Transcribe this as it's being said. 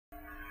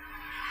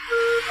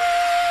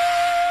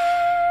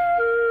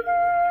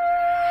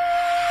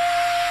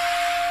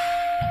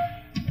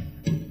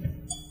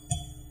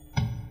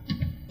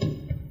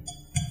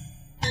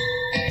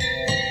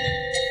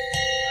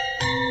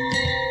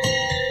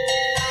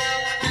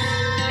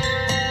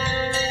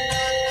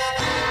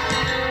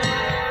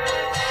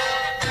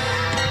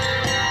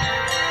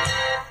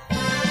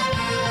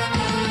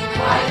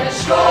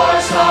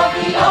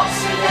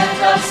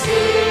the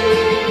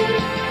sea.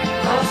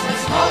 Coast and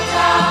small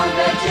town,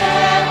 the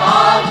gem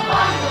of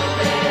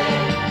Mandalay.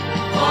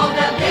 From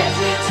the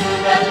victory to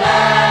the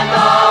land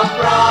of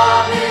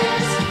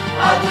promise,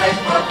 a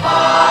grateful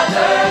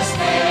father's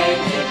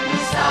name it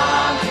is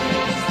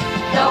Ozamiz.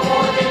 The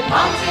wooded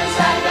mountains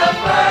and the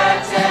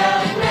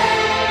fertile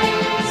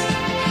plains,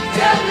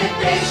 dealt with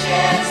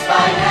patience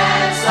by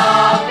hands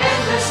of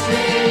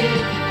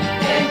industry.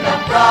 In the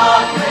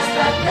progress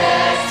that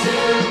led to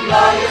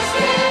glorious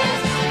days,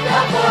 the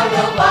world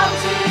of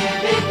bounty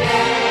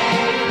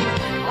became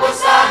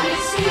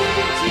Ozamiz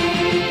city.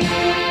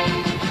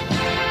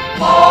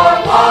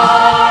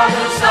 Forward,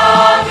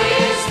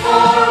 Ozamiz,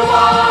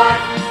 forward,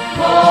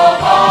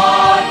 move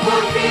on,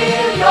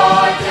 fulfill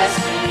your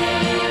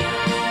destiny.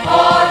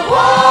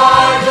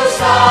 Onward,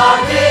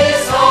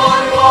 Ozamiz,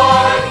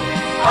 onward,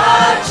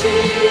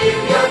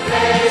 achieve your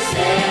place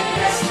in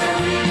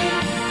history.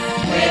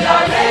 With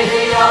Our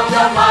Lady of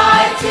the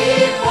mighty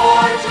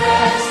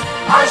fortress,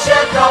 our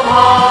shelter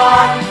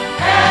heart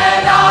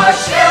and our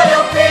shield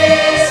of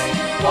peace.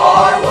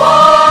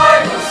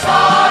 Forward,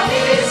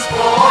 Ozamiz,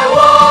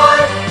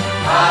 forward,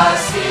 a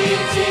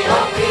city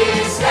of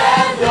peace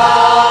and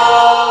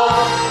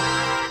love.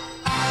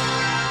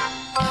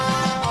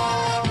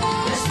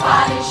 The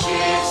Spanish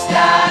ships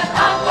that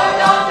anchored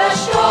on the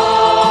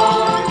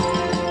shore,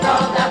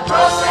 from the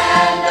cross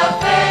and the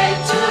faith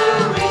to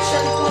reach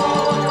and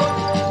poor.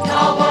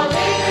 Noble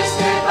leaders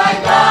steered by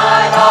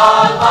God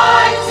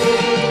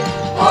Almighty,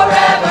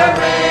 forever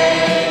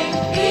reign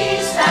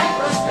peace and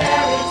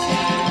prosperity.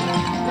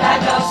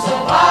 Land of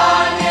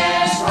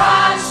Ozamiz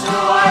runs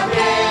through our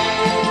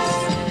veins,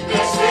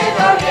 this with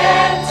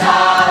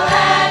Oriental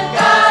and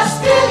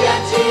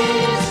Castilian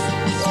teas.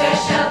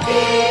 Special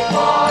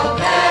people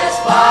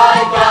blessed by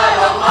God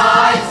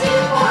Almighty,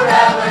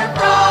 forever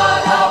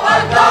proud of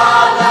our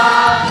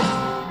gallant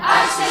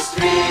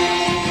ancestry.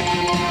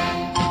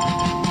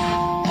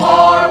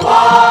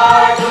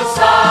 Forward,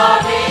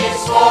 Ozamiz,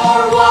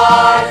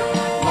 forward,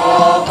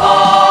 move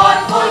on,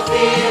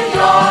 fulfill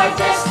your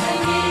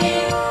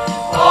destiny.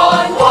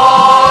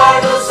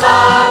 Onward,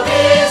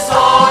 Ozamiz,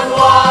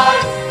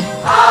 onward,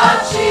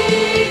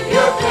 achieve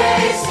your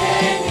place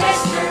in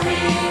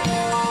history.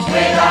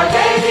 With Our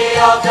Lady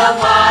of the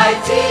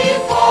mighty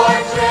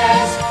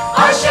fortress,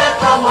 our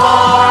shelter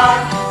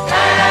heart